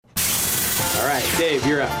Dave,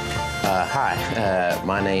 you're up. Hi,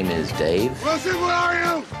 my name is Dave. Wilson, where are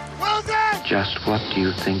you? Wilson! Just what do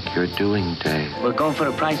you think you're doing, Dave? We're going for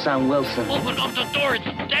the price on Wilson. Open up the door,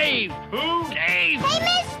 it's Dave! Who? Dave!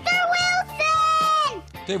 Hey, Mr. Wilson!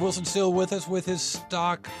 Dave Wilson still with us with his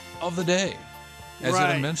stock of the day, as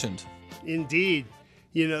Right. you mentioned. Indeed.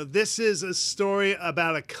 You know, this is a story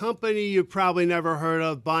about a company you probably never heard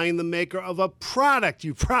of buying the maker of a product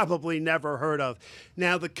you probably never heard of.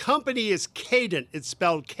 Now, the company is Kadant. It's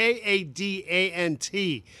spelled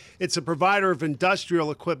Kadant. It's a provider of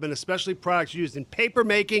industrial equipment, especially products used in paper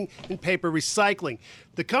making and paper recycling.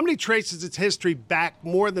 The company traces its history back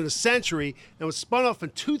more than a century and was spun off in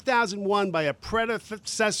 2001 by a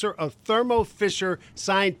predecessor of Thermo Fisher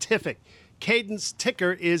Scientific. Kadant's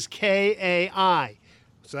ticker is KAI.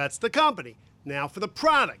 So that's the company. Now for the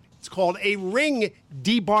product. It's called a ring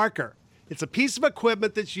debarker. It's a piece of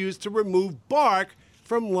equipment that's used to remove bark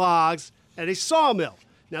from logs at a sawmill.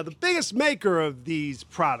 Now the biggest maker of these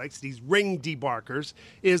products, these ring debarkers,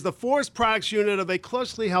 is the forest products unit of a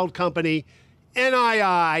closely held company,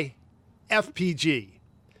 NII FPG.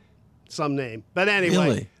 Some name. But anyway,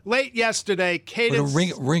 Really? Late yesterday, But Cadence...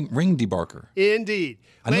 a ring debarker. Indeed.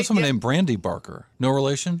 I know someone named Brandy Barker. No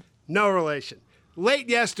relation? No relation. Late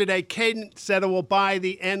yesterday, Kadant said it will buy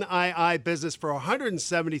the NII business for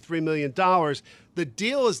 $173 million. The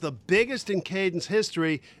deal is the biggest in Kadant's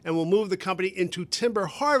history and will move the company into timber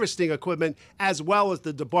harvesting equipment as well as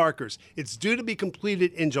the debarkers. It's due to be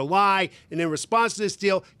completed in July, and in response to this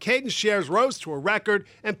deal, Kadant shares rose to a record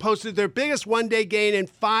and posted their biggest one-day gain in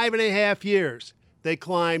 5.5 years. They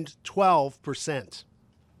climbed 12%.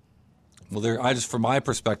 Well, from my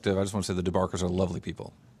perspective, I just want to say the debarkers are lovely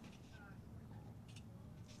people.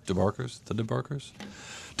 The debarkers?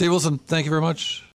 Dave Wilson, thank you very much.